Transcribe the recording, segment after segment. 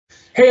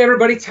Hey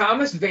everybody,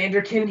 Thomas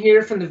Vanderkin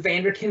here from the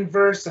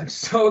Vanderkinverse. I'm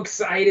so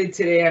excited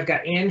today. I've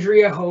got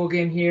Andrea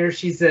Hogan here.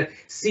 She's the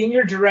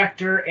Senior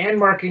Director and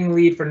Marketing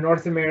Lead for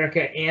North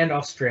America and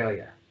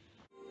Australia.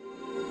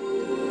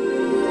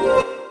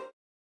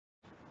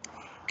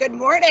 Good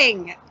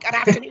morning. Good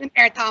afternoon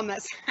there,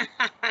 Thomas.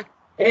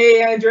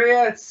 Hey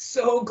Andrea,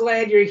 so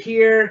glad you're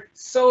here.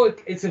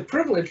 It's a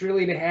privilege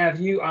really to have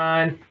you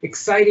on.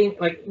 Exciting,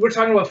 like we're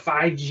talking about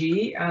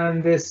 5G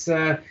on this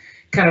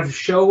kind of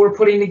show we're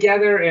putting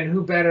together, and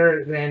who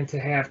better than to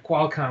have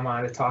Qualcomm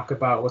on to talk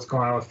about what's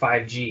going on with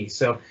 5G.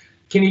 So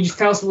can you just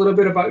tell us a little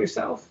bit about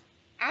yourself?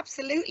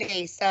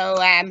 Absolutely. So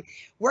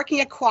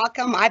working at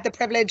Qualcomm, I have the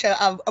privilege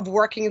of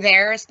working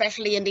there,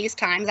 especially in these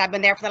times. I've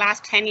been there for the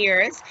last 10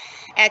 years.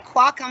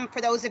 Qualcomm,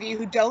 for those of you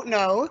who don't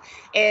know,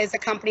 is a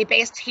company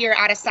based here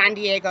out of San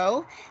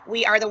Diego.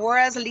 We are the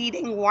world's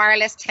leading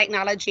wireless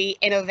technology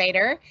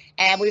innovator.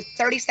 We have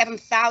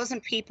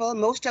 37,000 people,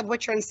 most of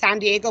which are in San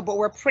Diego, but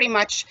we're pretty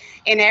much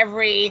in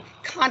every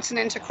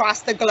continent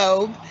across the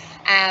globe.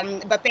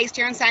 But based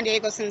here in San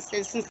Diego since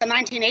the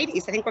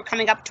 1980s. I think we're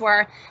coming up to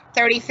our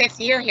 35th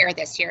year here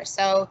this year.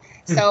 So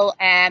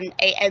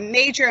a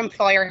major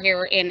employer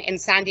here in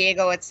San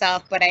Diego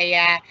itself, but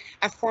a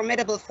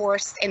formidable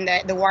force in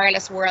the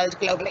wireless world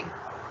globally.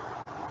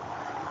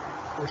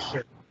 For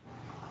sure.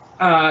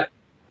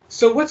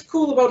 So what's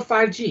cool about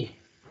 5G?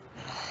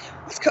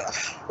 What's cool?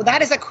 Well,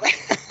 that is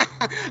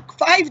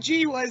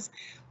 5G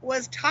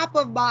was top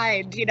of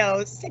mind,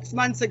 6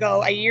 months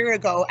ago, a year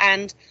ago,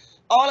 and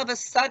all of a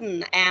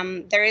sudden,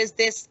 there is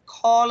this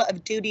call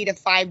of duty to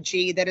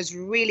 5G that is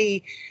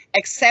really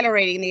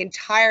accelerating the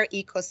entire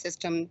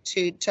ecosystem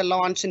to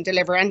launch and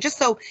deliver. And just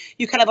so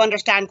you kind of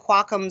understand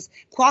Qualcomm's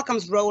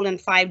role in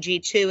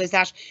 5G too, is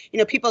that,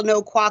 people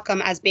know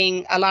Qualcomm as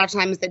being a lot of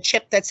times the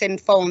chip that's in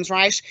phones,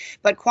 right?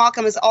 But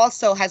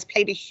Qualcomm has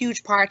played a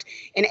huge part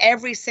in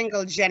every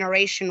single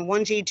generation,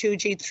 1G,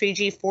 2G,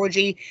 3G,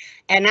 4G,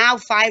 and now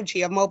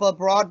 5G of mobile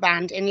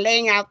broadband, in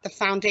laying out the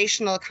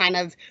foundational kind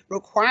of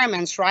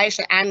requirements, right?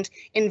 And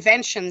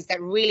inventions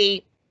that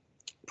really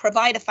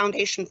provide a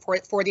foundation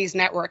for these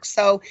networks.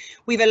 So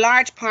we have a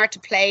large part to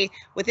play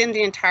within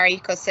the entire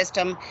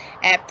ecosystem.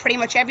 Pretty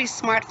much every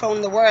smartphone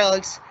in the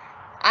world,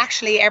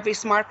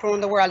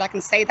 I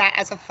can say that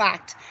as a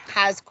fact,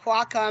 has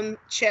Qualcomm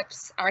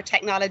chips or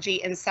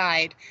technology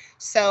inside.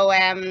 So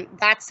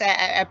that's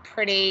a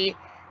pretty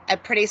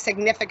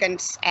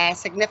significant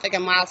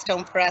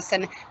milestone for us,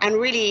 and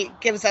really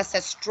gives us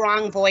a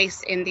strong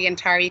voice in the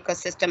entire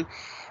ecosystem.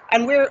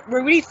 And we're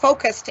really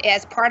focused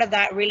as part of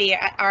that. Really,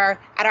 at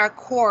our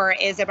core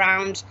is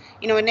around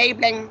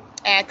enabling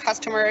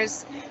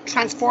customers,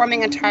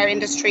 transforming entire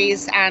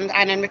industries, and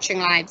enriching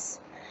lives.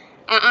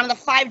 On the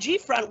 5G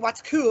front,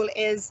 what's cool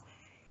is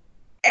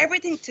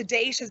everything to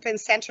date has been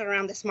centered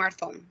around the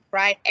smartphone,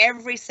 right?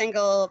 Every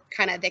single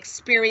kind of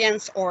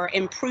experience or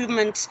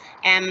improvement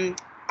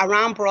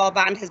around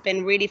broadband has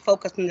been really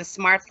focused on the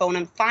smartphone,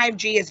 and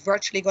 5G is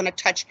virtually going to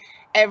touch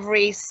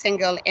every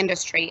single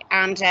industry.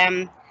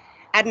 And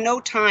at no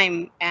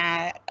time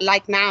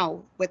like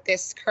now, with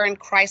this current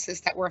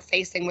crisis that we're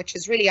facing, which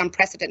is really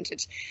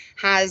unprecedented,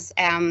 has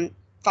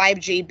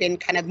 5G been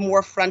kind of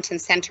more front and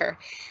center.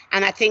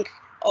 And I think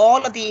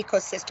all of the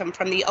ecosystem,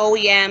 from the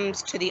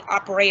OEMs to the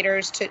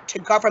operators to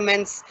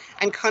governments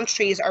and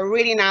countries, are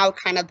really now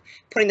kind of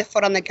putting the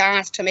foot on the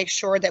gas to make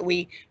sure that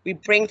we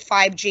bring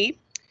 5G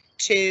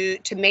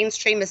to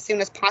mainstream as soon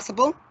as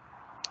possible,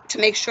 to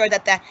make sure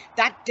that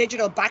that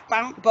digital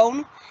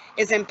backbone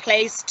is in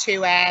place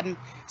to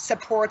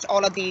support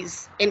all of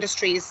these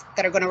industries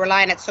that are going to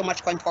rely on it so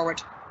much going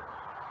forward.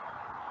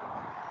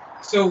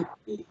 So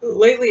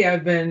lately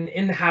I've been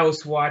in the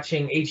house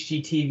watching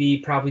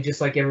HGTV, probably just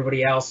like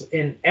everybody else,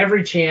 in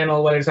every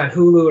channel, whether it's on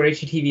Hulu or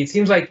HGTV. It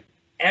seems like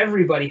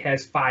everybody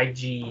has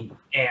 5G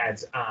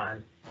ads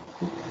on.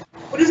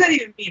 What does that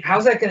even mean?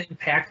 How's that going to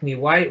impact me?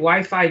 Why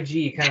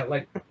 5G? Kind of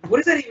like, what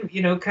does that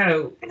even, kind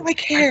of... Why do I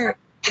care?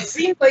 It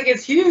seems like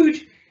it's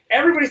huge.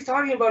 Everybody's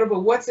talking about it,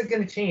 but what's it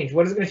going to change?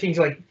 What is it going to change,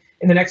 like,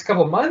 in the next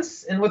couple of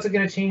months? And what's it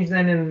going to change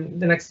then in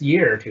the next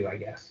year or two, I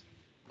guess?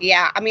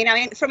 Yeah, I mean,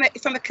 from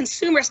a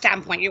consumer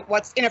standpoint,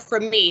 what's in it for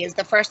me is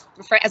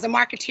as a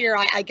marketeer,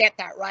 I get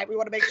that, right? We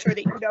want to make sure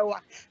that you know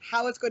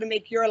how it's going to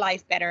make your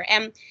life better.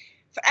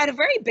 At a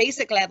very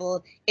basic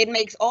level, it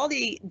makes all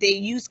the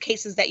use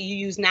cases that you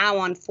use now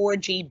on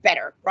 4G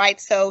better,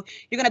 right? So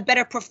you're going to have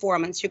better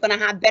performance, you're going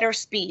to have better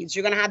speeds,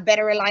 you're going to have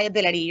better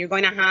reliability, you're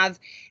going to have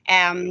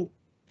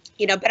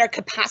better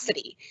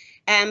capacity.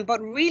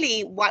 But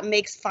really what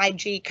makes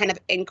 5G kind of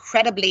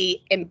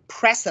incredibly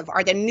impressive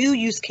are the new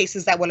use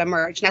cases that will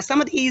emerge. Now,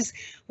 some of these,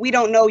 we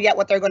don't know yet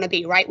what they're going to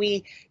be, right?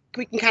 We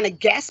can kind of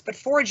guess, but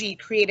 4G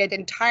created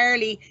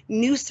entirely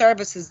new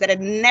services that had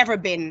never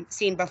been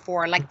seen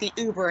before, like the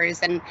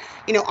Ubers and,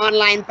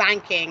 online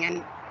banking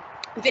and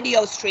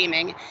video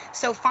streaming.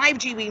 So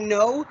 5G, we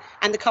know,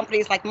 and the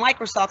companies like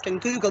Microsoft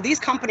and Google, these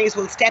companies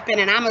will step in,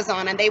 and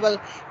Amazon, and they will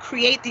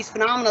create these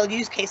phenomenal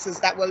use cases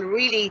that will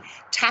really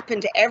tap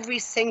into every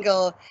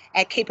single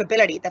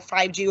capability that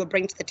 5G will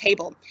bring to the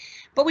table.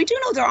 But we do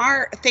know there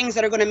are things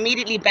that are going to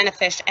immediately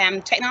benefit,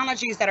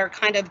 technologies that are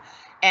kind of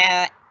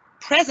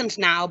present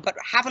now but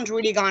haven't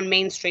really gone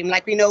mainstream.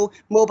 Like we know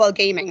mobile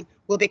gaming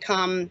will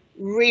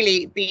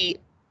really be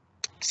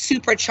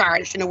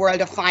supercharged in a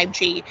world of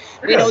 5G.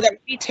 We know that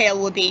retail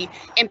will be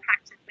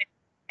impacted with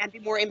and be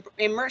more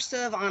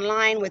immersive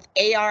online with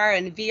AR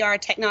and VR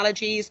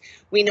technologies.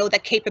 We know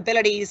that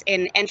capabilities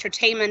in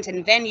entertainment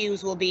and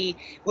venues will be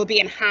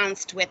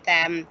enhanced with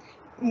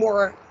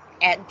more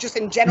just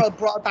in general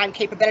broadband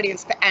capability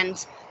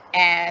and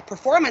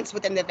performance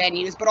within the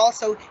venues, but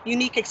also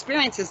unique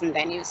experiences in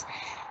venues.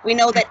 We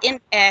know that in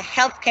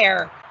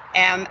healthcare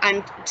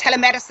and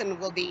telemedicine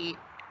will be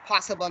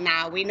possible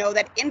now. We know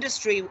that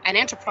industry and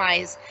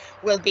enterprise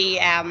will be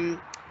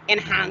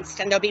enhanced,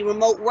 and there'll be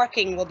remote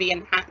working will be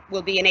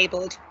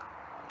enabled.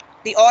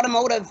 The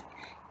automotive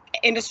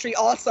industry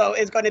also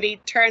is going to be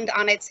turned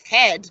on its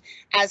head,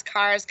 as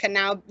cars can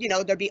now,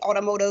 there'll be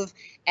automotive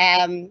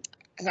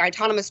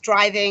autonomous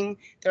driving,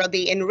 there'll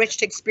be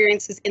enriched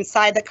experiences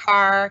inside the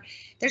car.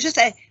 There's just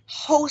a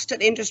host of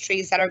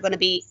industries that are going to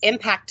be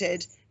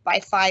impacted by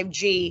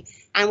 5G,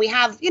 and we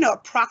have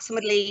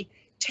approximately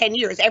 10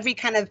 years. Every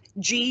kind of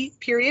G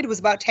period was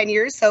about 10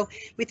 years. So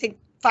we think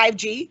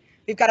 5G,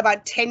 we've got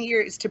about 10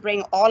 years to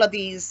bring all of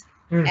these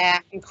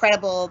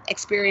incredible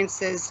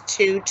experiences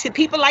to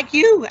people like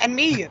you and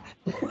me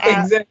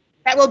exactly.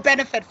 that will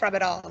benefit from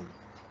it all.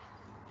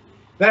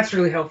 That's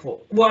really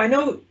helpful. Well, I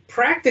know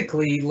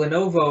practically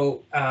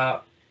Lenovo,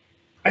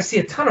 I see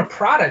a ton of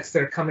products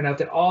that are coming out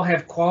that all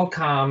have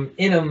Qualcomm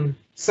in them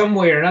some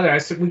way or another.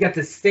 We got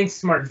this Think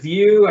Smart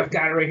View. I've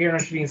got it right here. I'm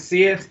not sure if you can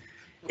see it.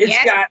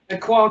 It's got a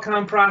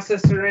Qualcomm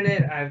processor in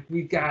it.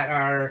 We've got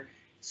our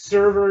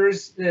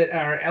servers that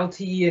are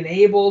LTE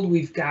enabled.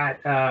 We've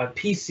got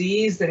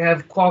PCs that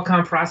have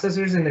Qualcomm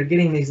processors, and they're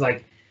getting these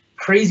like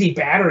crazy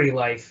battery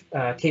life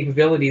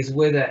capabilities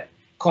with a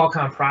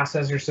Qualcomm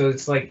processor. So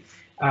it's like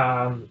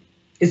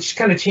it's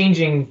kind of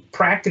changing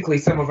practically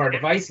some of our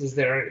devices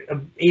that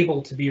are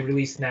able to be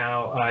released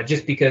now,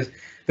 just because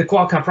the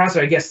Qualcomm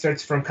processor, I guess,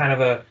 starts from kind of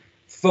a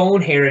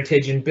phone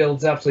heritage and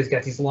builds up. So he's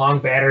got these long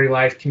battery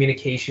life,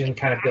 communication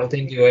kind of built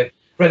into it,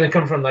 rather than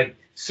come from like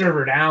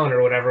server down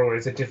or whatever, where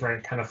it's a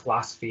different kind of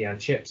philosophy on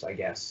chips, I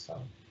guess.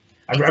 So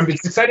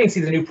it's exciting to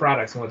see the new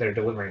products and what they're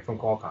delivering from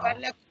Qualcomm. But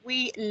look,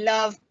 we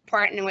love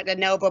partnering with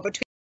Lenovo.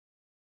 Between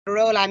the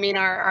role, I mean,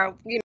 our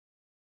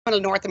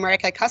North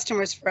America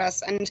customers for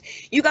us, and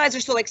you guys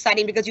are so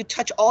exciting because you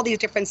touch all these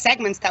different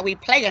segments that we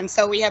play in.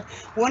 So we have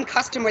one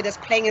customer that's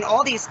playing in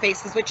all these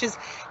spaces, which is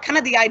kind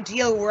of the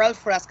ideal world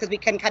for us, because we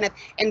can kind of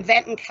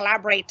invent and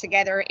collaborate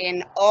together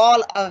in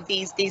all of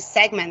these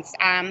segments.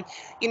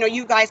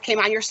 You guys came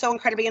on, you're so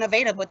incredibly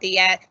innovative with the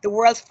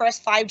world's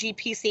first 5G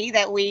PC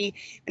that we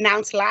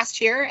announced last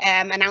year,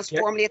 announced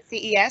formally at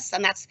CES,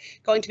 and that's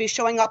going to be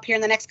showing up here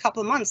in the next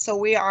couple of months. So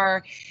we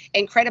are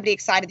incredibly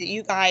excited that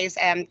you guys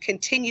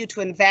continue to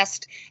invest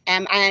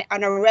and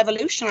are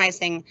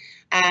revolutionizing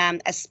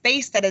a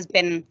space that has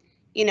been,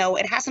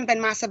 it hasn't been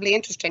massively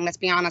interesting, let's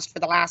be honest, for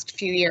the last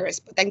few years.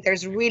 But I think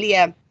there's really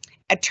a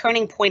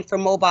turning point for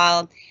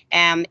mobile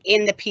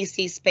in the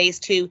PC space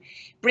to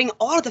bring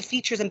all of the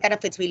features and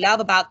benefits we love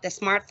about the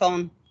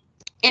smartphone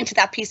into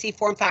that PC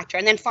form factor.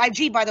 And then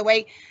 5G, by the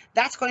way,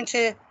 that's going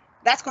to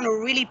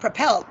really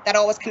propel that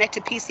always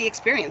connected PC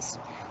experience.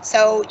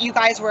 So you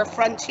guys were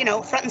front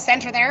and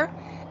center there.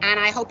 And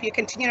I hope you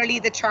continue to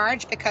lead the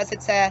charge, because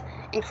it's an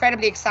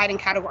incredibly exciting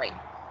category.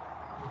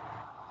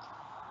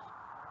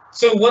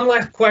 So one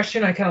last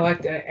question I kind of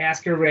like to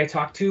ask everybody I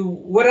talk to: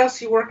 what else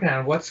are you working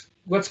on? What's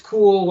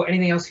cool?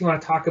 Anything else you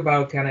want to talk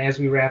about kind of as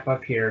we wrap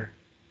up here?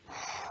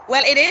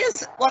 Well, it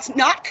is what's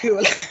not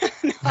cool.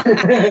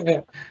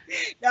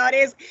 No, it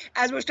is,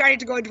 as we're starting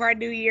to go into our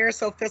new year,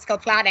 so fiscal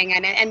planning.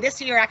 And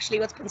this year, actually,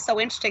 what's been so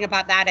interesting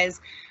about that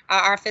is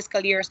our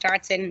fiscal year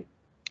starts in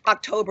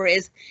October.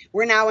 Is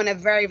we're now in a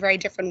very, very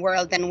different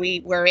world than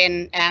we were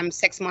in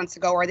 6 months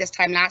ago, or this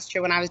time last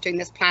year when I was doing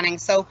this planning.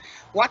 So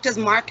what does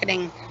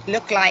marketing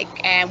look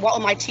like, and what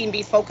will my team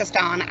be focused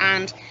on?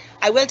 And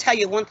I will tell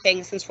you one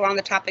thing, since we're on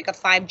the topic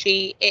of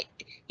 5G,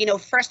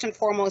 first and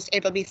foremost,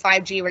 it will be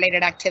 5G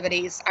related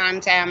activities,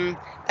 and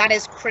that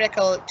is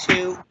critical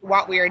to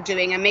what we are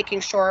doing, and making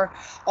sure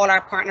all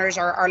our partners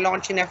are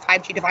launching their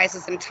 5G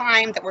devices in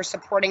time, that we're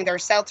supporting their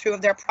sell-through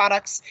of their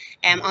products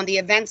on the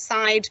event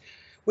side,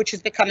 which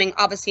is becoming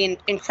obviously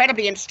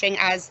incredibly interesting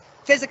as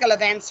physical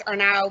events are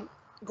now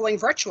going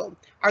virtual,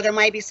 or there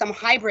might be some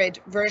hybrid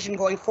version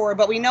going forward.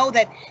 But we know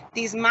that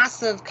these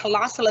massive,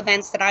 colossal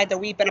events that either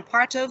we've been a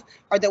part of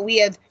or that we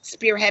have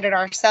spearheaded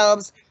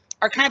ourselves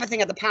are kind of a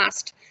thing of the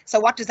past. So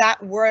what does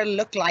that world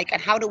look like,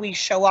 and how do we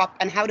show up,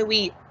 and how do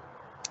we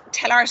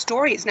tell our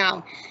stories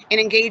now in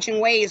engaging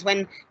ways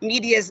when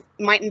medias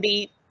mightn't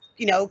be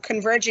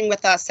converging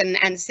with us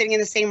and sitting in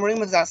the same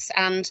room as us,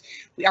 and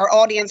our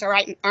audience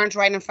aren't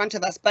right in front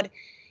of us. But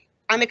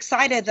I'm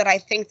excited that I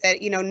think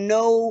that,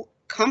 no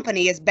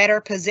company is better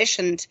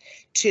positioned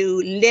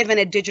to live in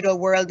a digital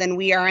world than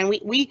we are. And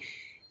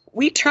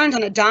we turned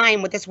on a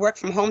dime with this work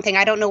from home thing.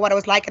 I don't know what it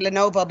was like at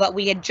Lenovo, but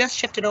we had just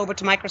shifted over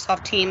to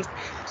Microsoft Teams.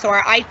 So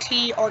our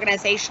IT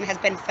organization has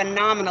been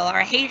phenomenal.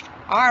 Our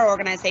HR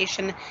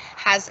organization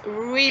has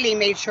really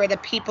made sure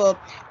that people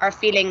are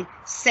feeling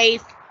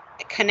safe,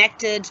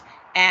 connected,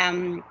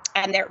 and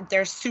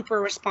they're super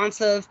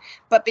responsive.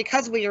 But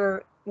because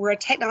we're a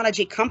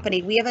technology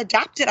company, we have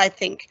adapted, I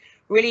think,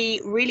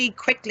 really, really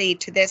quickly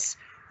to this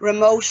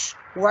remote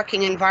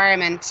working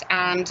environment,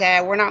 and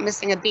we're not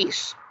missing a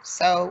beat.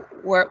 So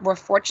we're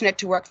fortunate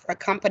to work for a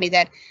company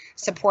that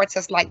supports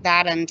us like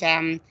that,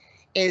 and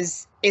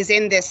is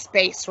in this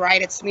space,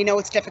 right? We know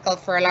it's difficult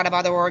for a lot of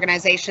other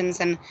organizations,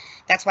 and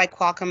that's why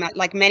Qualcomm,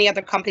 like many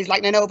other companies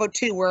like Lenovo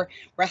too, we're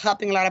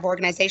helping a lot of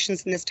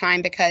organizations in this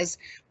time, because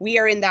we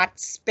are in that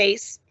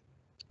space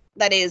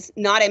that is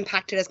not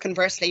impacted as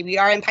conversely. We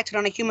are impacted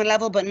on a human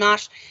level, but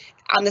not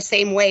on the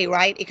same way,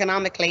 right,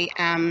 economically,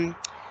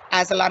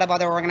 as a lot of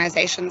other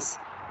organizations.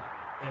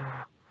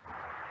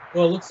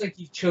 Well, it looks like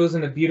you've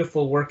chosen a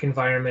beautiful work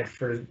environment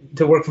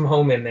to work from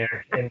home in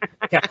there in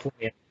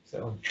California.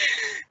 So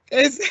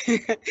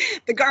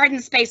the garden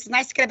space. It's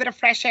nice to get a bit of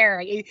fresh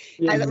air.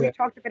 As we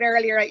talked a bit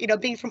earlier,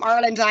 being from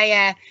Ireland,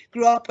 I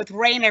grew up with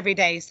rain every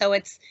day. So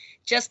it's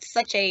just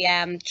such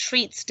a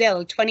treat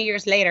still, 20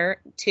 years later,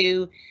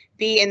 to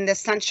be in the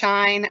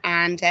sunshine,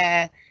 and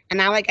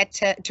now I get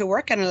to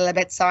work in a little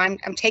bit. So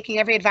I'm taking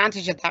every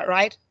advantage of that,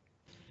 right?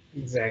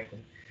 Exactly.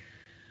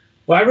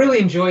 Well, I really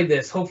enjoyed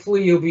this.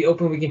 Hopefully you'll be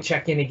open. We can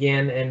check in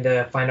again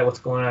and find out what's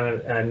going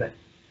on, and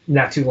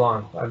not too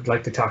long. I'd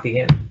like to talk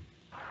again.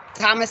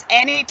 Thomas,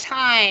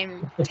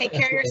 anytime. Take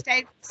care of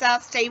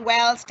yourself, stay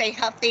well, stay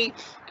healthy,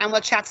 and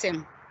we'll chat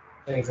soon.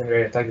 Thanks,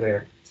 Andrea. Talk to you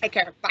later. Take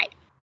care. Bye.